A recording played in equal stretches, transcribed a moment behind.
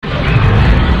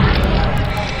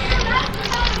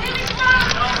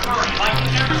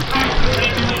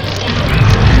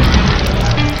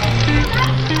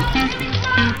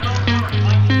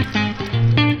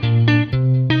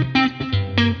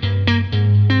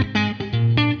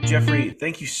Jeffrey,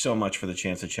 thank you so much for the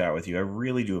chance to chat with you. I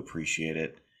really do appreciate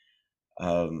it.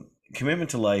 Commitment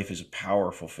to Life is a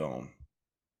powerful film.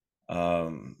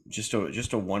 Just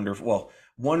a wonderful. Well,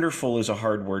 wonderful is a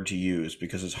hard word to use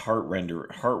because it's heart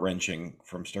wrenching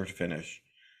from start to finish.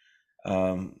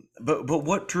 But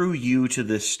what drew you to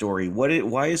this story?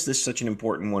 Why is this such an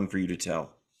important one for you to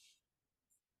tell?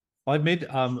 Well, I've made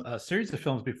a series of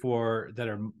films before that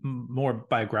are more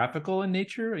biographical in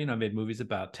nature. I made movies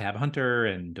about Tab Hunter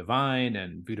and Divine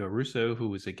and Vito Russo, who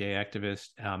was a gay activist.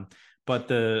 But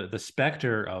the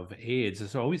specter of AIDS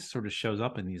is always sort of shows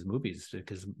up in these movies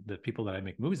because the people that I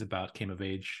make movies about came of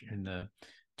age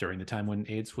during the time when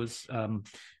AIDS was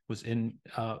in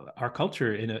our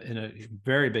culture in a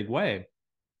very big way.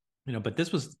 But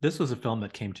this was a film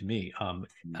that came to me.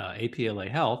 APLA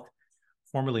Health,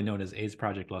 formerly known as AIDS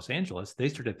Project Los Angeles, they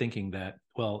started thinking that,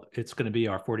 well, it's going to be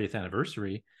our 40th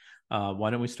anniversary. Why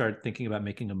don't we start thinking about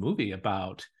making a movie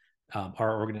about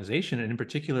our organization, and in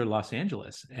particular Los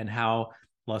Angeles, and how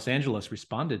Los Angeles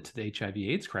responded to the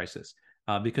HIV/AIDS crisis?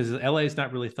 Because LA is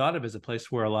not really thought of as a place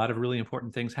where a lot of really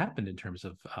important things happened in terms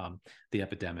of the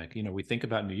epidemic. We think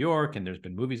about New York, and there's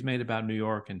been movies made about New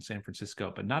York and San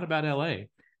Francisco, but not about LA.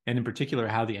 And in particular,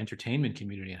 how the entertainment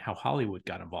community and how Hollywood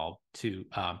got involved to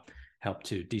help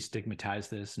to destigmatize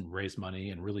this and raise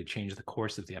money and really change the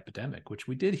course of the epidemic, which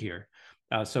we did here.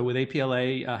 So with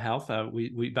APLA Health,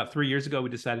 we about 3 years ago we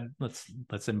decided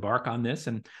let's embark on this,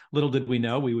 and little did we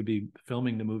know we would be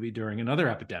filming the movie during another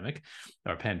epidemic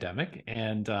or pandemic,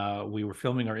 and we were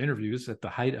filming our interviews at the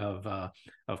height of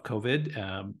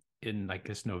COVID. In I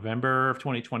guess November of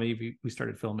 2020, we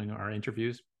started filming our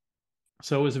interviews.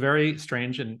 So it was very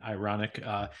strange and ironic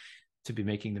to be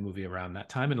making the movie around that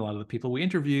time. And a lot of the people we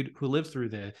interviewed who lived through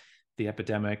the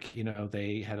epidemic,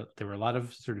 there were a lot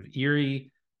of sort of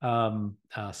eerie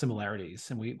similarities,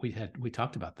 and we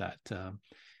talked about that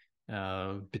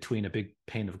between a big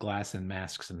pane of glass and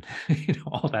masks and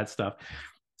all that stuff.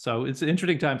 So it's an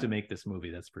interesting time to make this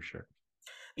movie, that's for sure.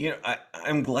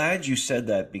 I'm glad you said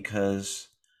that because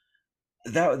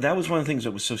that was one of the things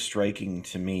that was so striking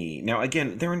to me. Now,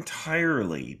 again, they're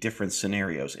entirely different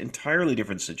scenarios, entirely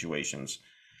different situations.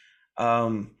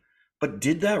 Um, but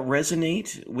did that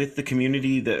resonate with the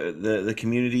community, the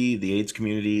community, the AIDS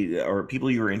community, or people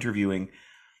you were interviewing?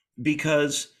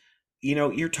 Because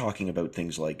you're talking about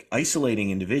things like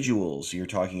isolating individuals. You're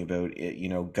talking about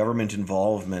government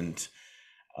involvement,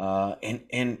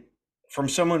 and from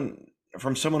someone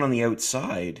on the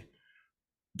outside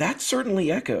that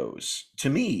certainly echoes to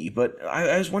me, but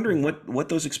I was wondering what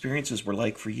those experiences were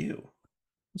like for you.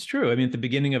 It's true. I mean, at the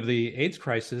beginning of the AIDS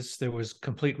crisis, there was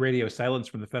complete radio silence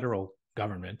from the federal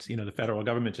government. The federal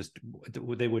government just,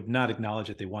 they would not acknowledge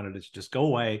it. They wanted it to just go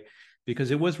away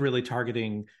because it was really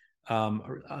targeting,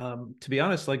 to be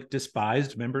honest, like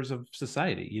despised members of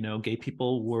society. Gay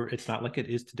people were, it's not like it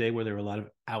is today where there are a lot of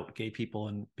out gay people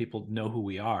and people know who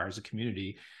we are as a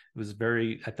community. It was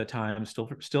very, at the time,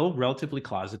 still relatively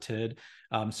closeted.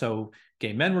 So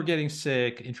gay men were getting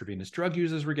sick, intravenous drug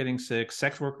users were getting sick,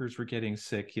 sex workers were getting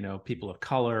sick, people of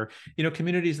color,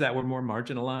 communities that were more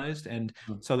marginalized. And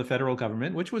so the federal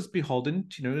government, which was beholden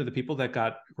to, the people that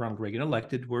got Ronald Reagan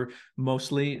elected were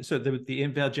mostly, so the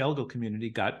evangelical community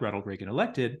got Ronald Reagan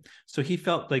elected. So he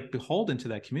felt like beholden to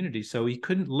that community. So he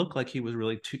couldn't look like he was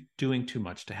really doing too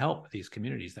much to help these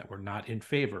communities that were not in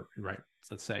favor, right?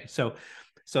 Let's say.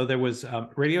 So there was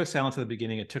radio silence at the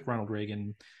beginning. It took Ronald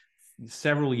Reagan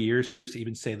several years to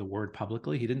even say the word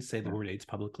publicly. He didn't say the word AIDS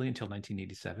publicly until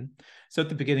 1987. So at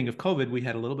the beginning of COVID, we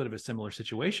had a little bit of a similar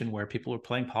situation where people were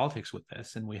playing politics with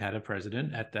this. And we had a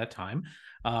president at that time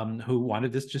who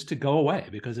wanted this just to go away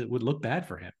because it would look bad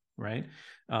for him, right?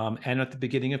 And at the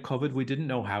beginning of COVID, we didn't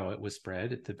know how it was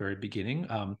spread at the very beginning.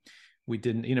 We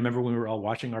didn't, remember when we were all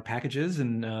washing our packages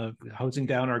and hosing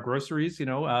down our groceries,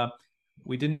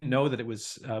 we didn't know that it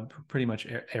was pretty much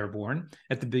airborne.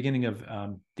 At the beginning of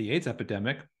the AIDS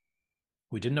epidemic,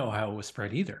 we didn't know how it was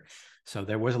spread either. So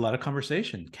there was a lot of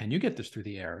conversation. Can you get this through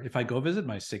the air? If I go visit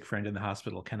my sick friend in the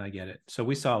hospital, can I get it? So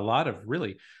we saw a lot of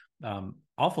really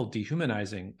awful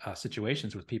dehumanizing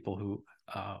situations with people who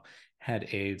had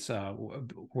AIDS,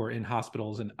 were in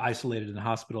hospitals and isolated in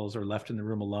hospitals or left in the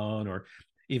room alone, or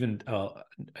even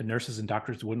nurses and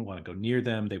doctors wouldn't want to go near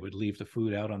them. They would leave the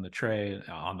food out on the tray,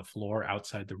 on the floor,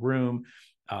 outside the room.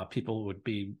 People would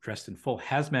be dressed in full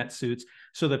hazmat suits.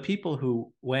 So the people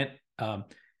who went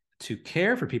to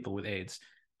care for people with AIDS,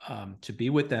 to be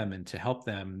with them and to help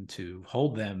them, to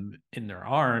hold them in their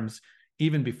arms,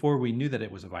 even before we knew that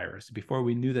it was a virus, before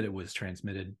we knew that it was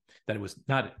transmitted, that it was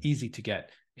not easy to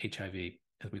get HIV,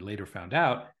 as we later found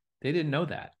out, they didn't know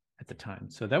that at the time.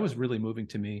 So that was really moving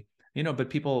to me. but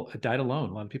people died alone.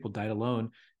 A lot of people died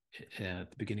alone at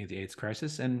the beginning of the AIDS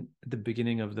crisis, and at the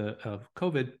beginning of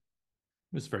COVID, it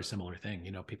was a very similar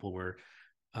thing. People were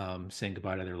saying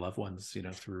goodbye to their loved ones,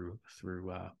 through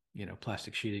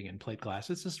plastic sheeting and plate glass.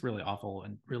 It's just really awful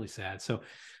and really sad. So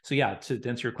yeah, to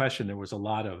answer your question, there was a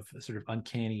lot of sort of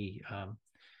uncanny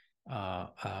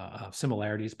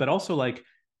similarities, but also like,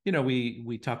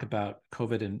 we talk about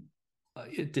COVID, and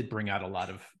it did bring out a lot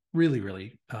of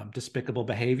really despicable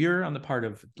behavior on the part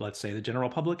of, let's say, the general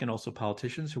public, and also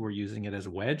politicians who were using it as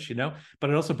a wedge, but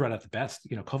it also brought out the best.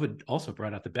 COVID also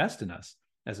brought out the best in us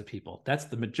as a people. That's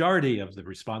the majority of the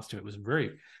response to it, was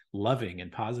very loving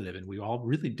and positive, and we all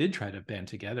really did try to band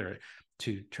together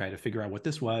to try to figure out what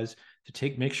this was,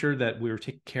 to make sure that we were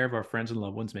taking care of our friends and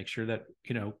loved ones, make sure that,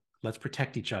 let's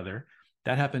protect each other.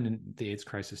 That happened in the AIDS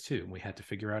crisis too. We had to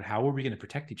figure out, how were we going to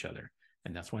protect each other?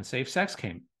 And that's when safe sex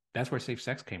came. That's where safe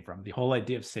sex came from. The whole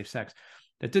idea of safe sex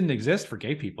that didn't exist for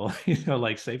gay people,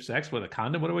 like safe sex with a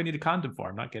condom. What do I need a condom for?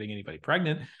 I'm not getting anybody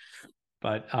pregnant.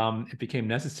 But it became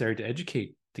necessary to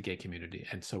educate the gay community.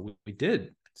 And so we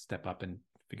did step up and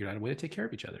figured out a way to take care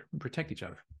of each other and protect each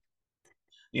other.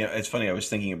 Yeah, it's funny. I was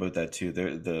thinking about that too.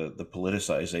 The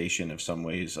politicization of some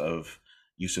ways of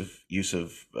use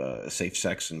of safe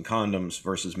sex and condoms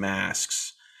versus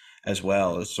masks, as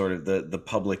well as sort of the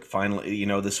public finally,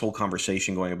 this whole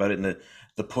conversation going about it, and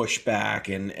the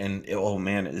pushback, and oh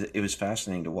man, it was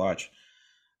fascinating to watch.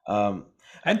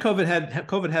 And COVID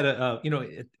had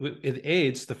with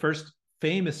AIDS, the first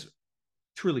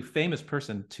truly famous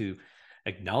person to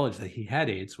acknowledge that he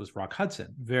had AIDS was Rock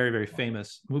Hudson, very, very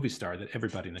famous movie star that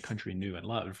everybody in the country knew and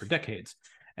loved for decades.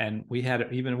 And we had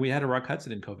a Rock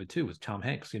Hudson in COVID too, with Tom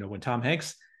Hanks. When Tom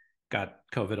Hanks got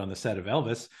COVID on the set of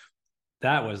Elvis,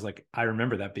 that was like, I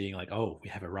remember that being like, oh,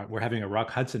 we're having a Rock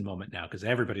Hudson moment now, because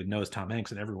everybody knows Tom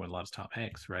Hanks and everyone loves Tom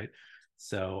Hanks, right?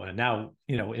 So, and now,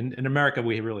 in America,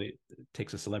 it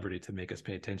takes a celebrity to make us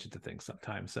pay attention to things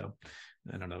sometimes. So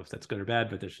I don't know if that's good or bad,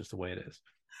 but that's just the way it is.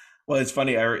 Well, it's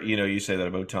funny, you say that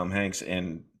about Tom Hanks,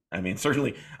 and I mean,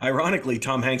 certainly, ironically,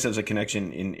 Tom Hanks has a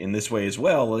connection in this way as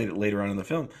well later on in the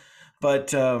film.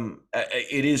 But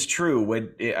it is true.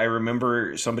 When I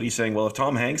remember somebody saying, "Well, if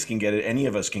Tom Hanks can get it, any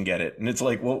of us can get it," and it's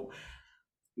like, well,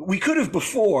 we could have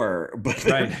before, but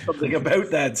there's something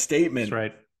about that statement.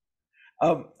 That's right.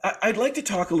 I'd like to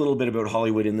talk a little bit about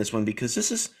Hollywood in this one, because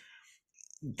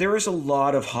there is a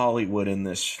lot of Hollywood in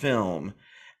this film,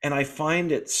 and I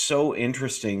find it so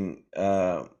interesting,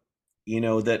 that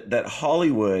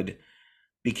Hollywood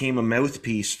became a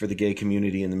mouthpiece for the gay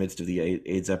community in the midst of the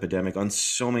AIDS epidemic on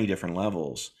so many different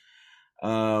levels.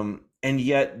 And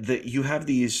yet you have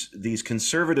these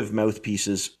conservative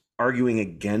mouthpieces arguing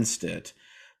against it.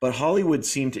 But Hollywood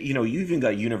seemed to, you even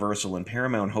got Universal and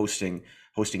Paramount hosting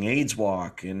AIDS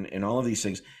Walk and all of these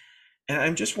things. And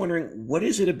I'm just wondering, what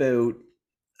is it about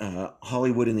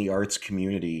Hollywood and the arts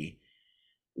community?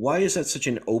 Why is that such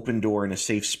an open door and a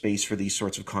safe space for these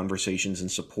sorts of conversations and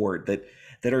support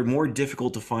that are more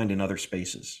difficult to find in other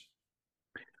spaces?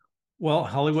 Well,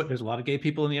 Hollywood, there's a lot of gay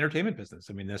people in the entertainment business.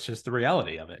 I mean, that's just the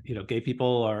reality of it. Gay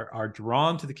people are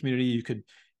drawn to the community. You could,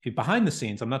 behind the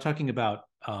scenes, I'm not talking about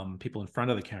people in front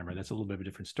of the camera. That's a little bit of a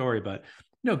different story. But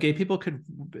gay people could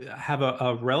have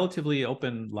a relatively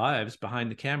open lives behind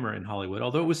the camera in Hollywood,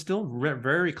 although it was still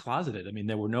very closeted. I mean,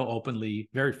 there were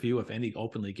very few, if any,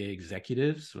 openly gay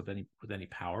executives with any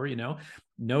power.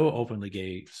 No openly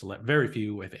gay very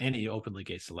few, if any, openly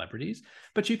gay celebrities.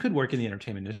 But you could work in the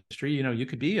entertainment industry. You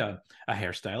could be a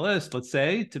hairstylist, let's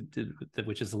say,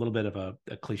 which is a little bit of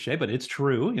a cliche, but it's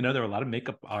true. There were a lot of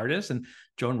makeup artists, and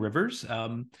Joan Rivers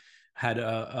had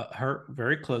her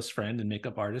very close friend and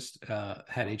makeup artist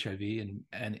had HIV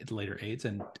and later AIDS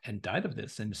and died of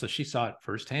this, and so she saw it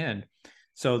firsthand.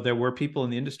 So there were people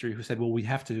in the industry who said, well,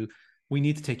 we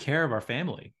need to take care of our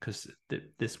family, because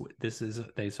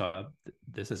they saw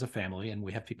this as a family, and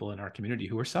we have people in our community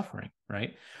who are suffering,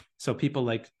 right? So people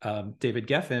like David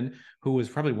Geffen, who was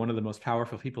probably one of the most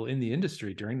powerful people in the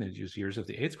industry during those years of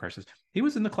the AIDS crisis, he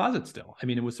was in the closet still. I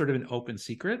mean, it was sort of an open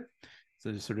secret.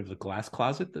 So sort of the glass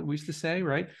closet that we used to say,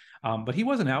 right? But he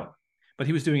wasn't out, but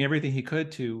he was doing everything he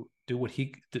could to do what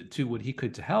he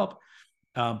could to help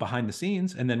behind the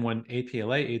scenes. And then when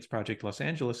APLA, AIDS Project Los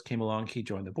Angeles, came along, he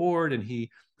joined the board, and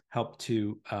he helped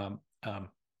to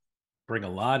bring a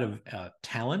lot of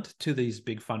talent to these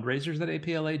big fundraisers that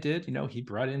APLA did. He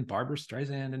brought in Barbra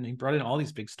Streisand, and he brought in all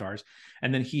these big stars.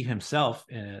 And then he himself,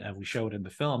 and we showed in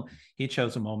the film, he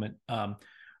chose a moment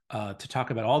to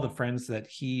talk about all the friends that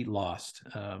he lost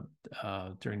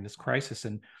during this crisis,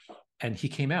 and he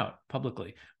came out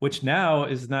publicly, which now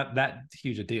is not that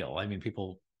huge a deal. I mean,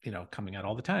 people coming out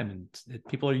all the time, and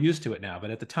people are used to it now.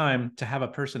 But at the time, to have a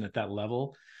person at that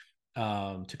level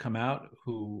to come out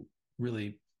who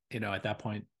really, at that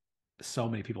point, so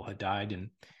many people had died,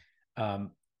 and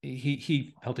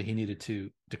he felt that he needed to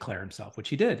declare himself, which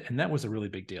he did, and that was a really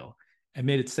big deal, and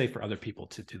made it safe for other people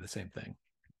to do the same thing.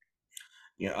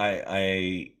 Yeah,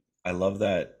 I love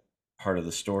that part of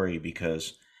the story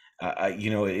because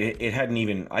it hadn't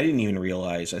even I didn't even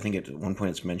realize. I think at one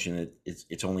point it's mentioned that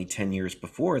it's only 10 years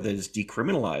before that it's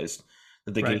decriminalized,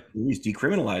 that the gay Right. community is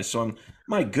decriminalized. So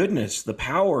my goodness, the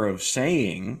power of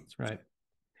saying, That's right.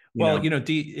 you Well, know,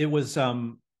 it was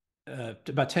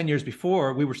about 10 years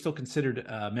before, we were still considered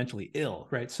mentally ill,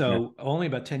 right? yeah, So only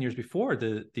about 10 years before,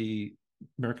 the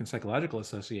American Psychological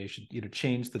Association,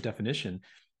 changed the definition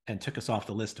and took us off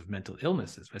the list of mental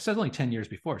illnesses. But it's only 10 years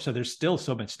before. So there's still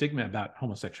so much stigma about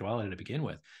homosexuality to begin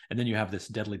with. And then you have this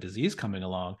deadly disease coming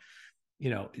along.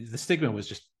 The stigma was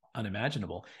just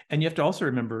unimaginable. And you have to also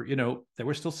remember, there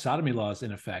were still sodomy laws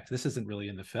in effect. This isn't really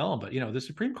in the film, but the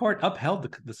Supreme Court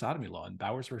upheld the sodomy law in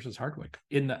Bowers versus Hardwick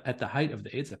at the height of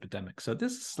the AIDS epidemic. So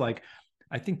this is like,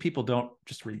 I think people don't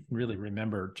just really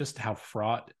remember just how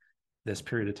fraught this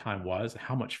period of time was,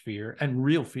 how much fear and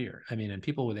real fear. I mean, and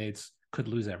people with AIDS could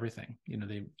lose everything.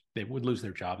 They would lose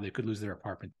their job, they could lose their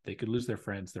apartment, they could lose their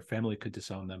friends, their family could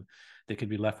disown them, they could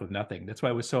be left with nothing. That's why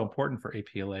it was so important for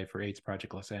APLA, for AIDS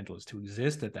Project Los Angeles, to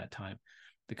exist at that time,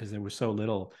 because there was so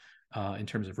little in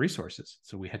terms of resources.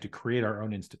 So we had to create our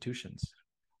own institutions.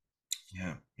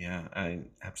 yeah, I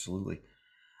absolutely.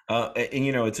 And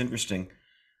it's interesting.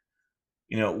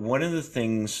 One of the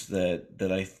things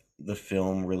the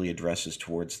film really addresses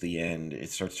towards the end, it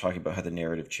starts talking about how the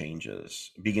narrative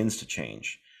begins to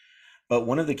change. But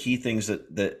one of the key things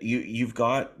that you've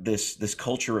got this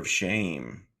culture of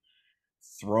shame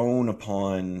thrown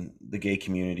upon the gay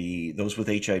community, those with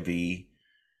HIV.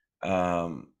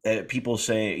 People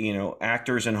say,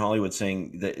 actors in Hollywood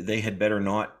saying that they had better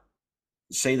not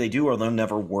say they do, or they'll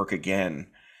never work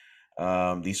again.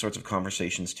 These sorts of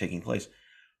conversations taking place.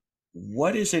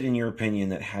 What is it, in your opinion,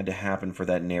 that had to happen for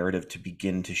that narrative to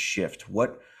begin to shift?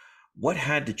 What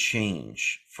had to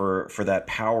change for that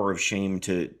power of shame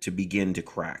to begin to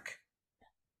crack?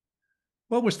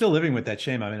 Well, we're still living with that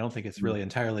shame. I mean, I don't think it's Mm. really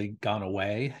entirely gone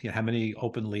away. How many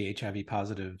openly HIV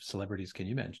positive celebrities can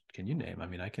you mention? Can you name? I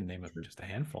mean, I can name just a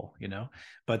handful.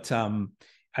 But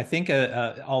I think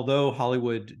although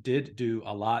Hollywood did do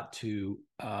a lot to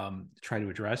try to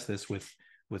address this with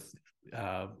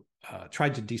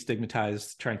tried to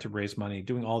destigmatize, trying to raise money,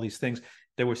 doing all these things,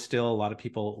 there were still a lot of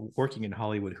people working in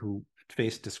Hollywood who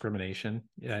faced discrimination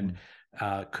and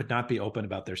could not be open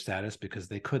about their status because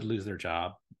they could lose their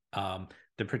job.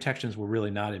 The protections were really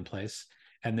not in place,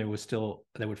 and there was still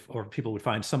people would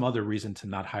find some other reason to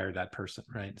not hire that person,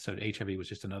 right? So HIV was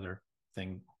just another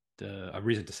thing, a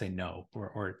reason to say no,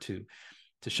 or to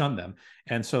shun them.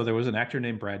 And so there was an actor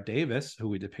named Brad Davis who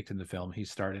we depict in the film. He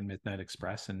starred in Midnight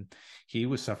Express, and he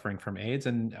was suffering from AIDS,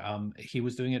 and he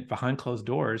was doing it behind closed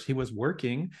doors. He was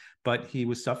working, but he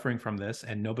was suffering from this,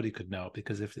 and nobody could know,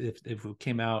 because if it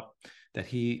came out that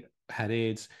he had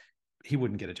AIDS, he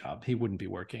wouldn't get a job, he wouldn't be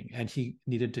working, and he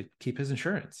needed to keep his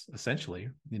insurance, essentially.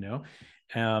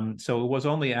 So it was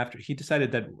only after he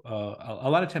decided that a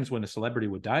lot of times when a celebrity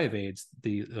would die of AIDS,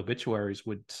 the obituaries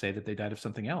would say that they died of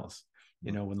something else.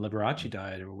 When Liberace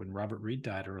died, or when Robert Reed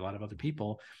died, or a lot of other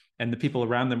people, and the people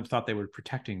around them thought they were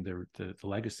protecting the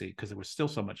legacy, because there was still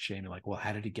so much shame. Like, well,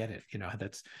 how did he get it?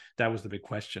 That was the big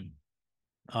question.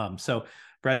 So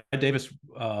Brad Davis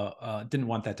didn't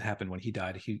want that to happen when he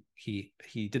died. He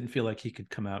didn't feel like he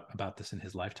could come out about this in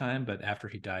his lifetime. But after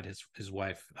he died, his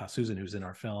wife Susan, who's in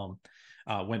our film,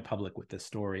 went public with this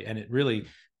story, and it really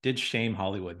did shame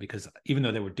Hollywood, because even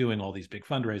though they were doing all these big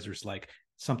fundraisers, like,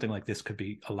 something like this could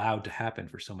be allowed to happen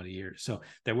for so many years. So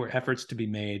there were efforts to be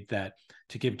made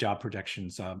to give job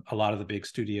protections. A lot of the big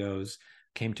studios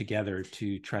came together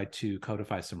to try to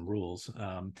codify some rules,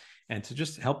 and to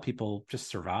just help people just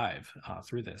survive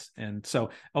through this. And so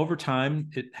over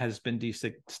time, it has been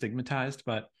destigmatized,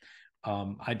 but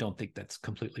I don't think that's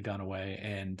completely gone away.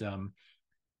 And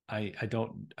I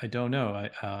don't know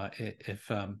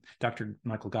if Dr.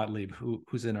 Michael Gottlieb,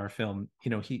 who's in our film,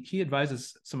 he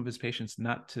advises some of his patients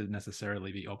not to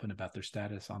necessarily be open about their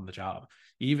status on the job,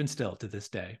 even still to this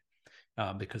day,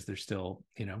 because there's still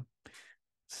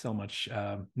so much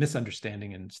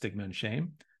misunderstanding and stigma and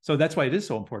shame. So that's why it is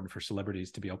so important for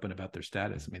celebrities to be open about their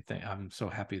status. I mean, I'm so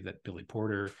happy that Billy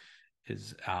Porter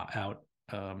is out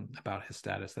about his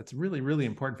status. That's really, really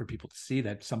important for people to see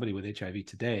that somebody with HIV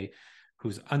today,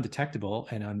 who's undetectable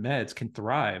and on meds, can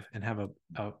thrive and have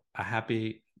a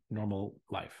happy, normal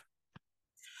life.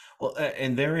 Well,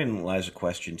 and therein lies a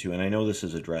question too, and I know this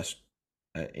is addressed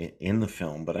in the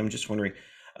film, but I'm just wondering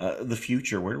the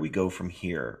future. Where do we go from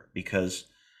here? Because,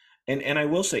 and I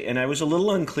will say, and I was a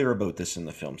little unclear about this in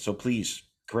the film, so please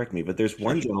correct me. But there's Sure.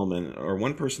 one gentleman or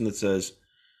one person that says,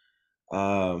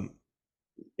 um,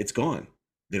 "It's gone.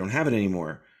 They don't have it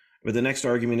anymore." But the next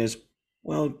argument is,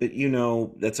 well, but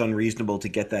that's unreasonable to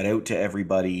get that out to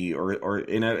everybody,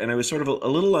 and I was sort of a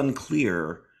little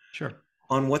unclear Sure.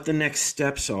 on what the next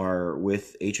steps are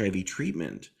with HIV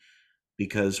treatment,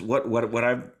 because what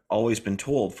I've always been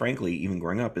told, frankly, even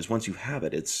growing up, is once you have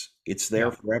it, it's there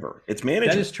Yeah. forever. It's That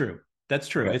manageable. is true. That's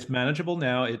true. Okay. It's manageable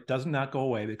now. It does not go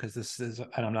away because this is,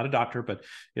 and I'm not a doctor, but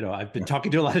I've been Yeah.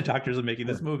 talking to a lot of doctors and making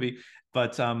this Sure. movie.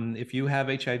 But if you have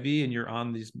HIV and you're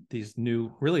on these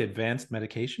new, really advanced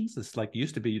medications, it's like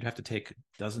used to be you'd have to take a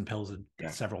dozen pills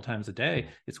Yeah. several times a day.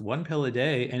 It's one pill a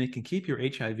day, and it can keep your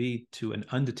HIV to an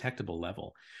undetectable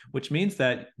level, which means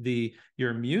that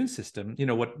your immune system,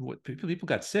 what people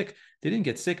got sick, they didn't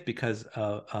get sick because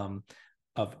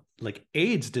of like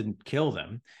AIDS didn't kill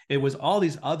them. It was all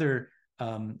these other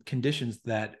conditions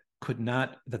that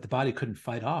the body couldn't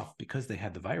fight off because they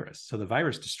had the virus. So the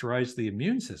virus destroys the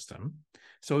immune system.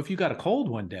 So if you got a cold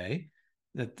one day,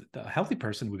 that the healthy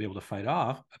person would be able to fight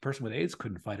off, a person with AIDS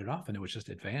couldn't fight it off, and it was just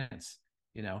advance.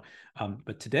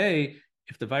 But today,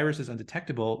 if the virus is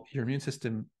undetectable, your immune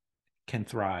system can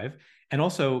thrive, and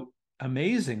also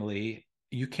amazingly,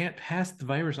 you can't pass the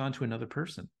virus on to another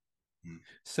person.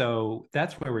 So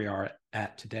that's where we are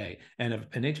at today. And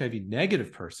an HIV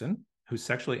negative person who's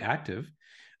sexually active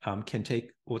can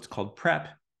take what's called PrEP,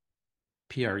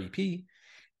 PrEP,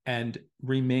 and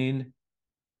remain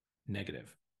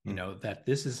negative. That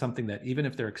this is something that even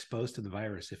if they're exposed to the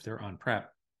virus, if they're on PrEP,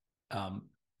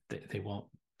 they won't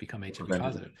become HIV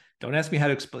positive. Don't ask me how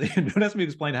to explain. Don't ask me to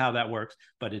explain how that works,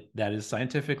 but that is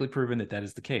scientifically proven that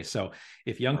is the case. So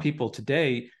if young people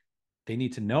today, they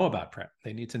need to know about PrEP.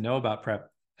 They need to know about PrEP,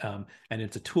 and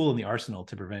it's a tool in the arsenal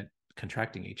to prevent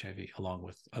contracting HIV, along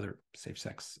with other safe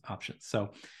sex options.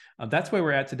 So that's where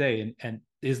we're at today. And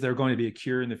is there going to be a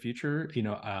cure in the future?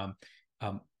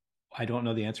 I don't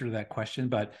know the answer to that question,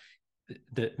 but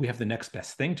we have the next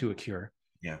best thing to a cure,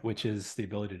 Yeah. which is the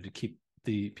ability to keep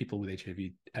the people with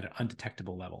HIV at an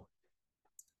undetectable level.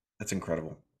 That's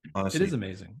incredible. Honestly, it is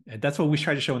amazing. And that's what we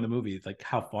try to show in the movie, like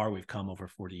how far we've come over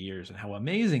 40 years and how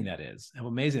amazing that is. How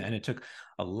amazing. And it took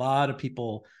a lot of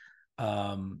people,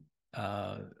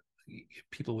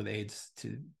 people with AIDS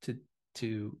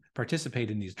to participate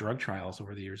in these drug trials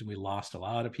over the years. And we lost a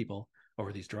lot of people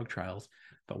over these drug trials,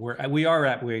 but we are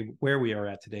at where we are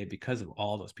at today because of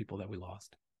all those people that we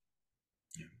lost.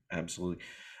 Yeah, absolutely.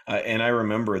 And I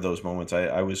remember those moments.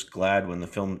 I was glad when the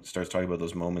film starts talking about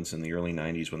those moments in the early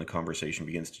 90s when the conversation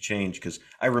begins to change, because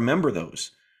I remember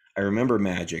those. I remember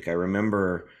Magic. I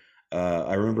remember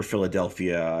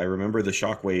Philadelphia. I remember the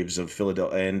shockwaves of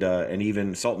Philadelphia and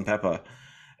even Salt and Pepper.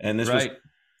 And this was, Right.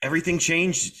 everything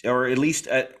changed, or at least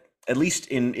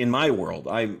in my world.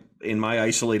 I'm in my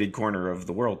isolated corner of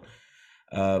the world.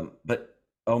 But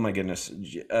oh my goodness,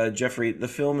 Jeffrey, the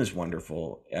film is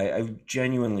wonderful. I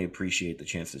genuinely appreciate the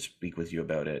chance to speak with you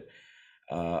about it.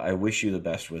 I wish you the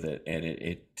best with it,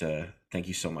 and thank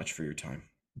you so much for your time.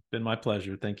 It's been my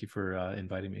pleasure. Thank you for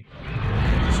inviting me.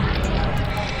 Thank you so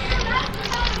much.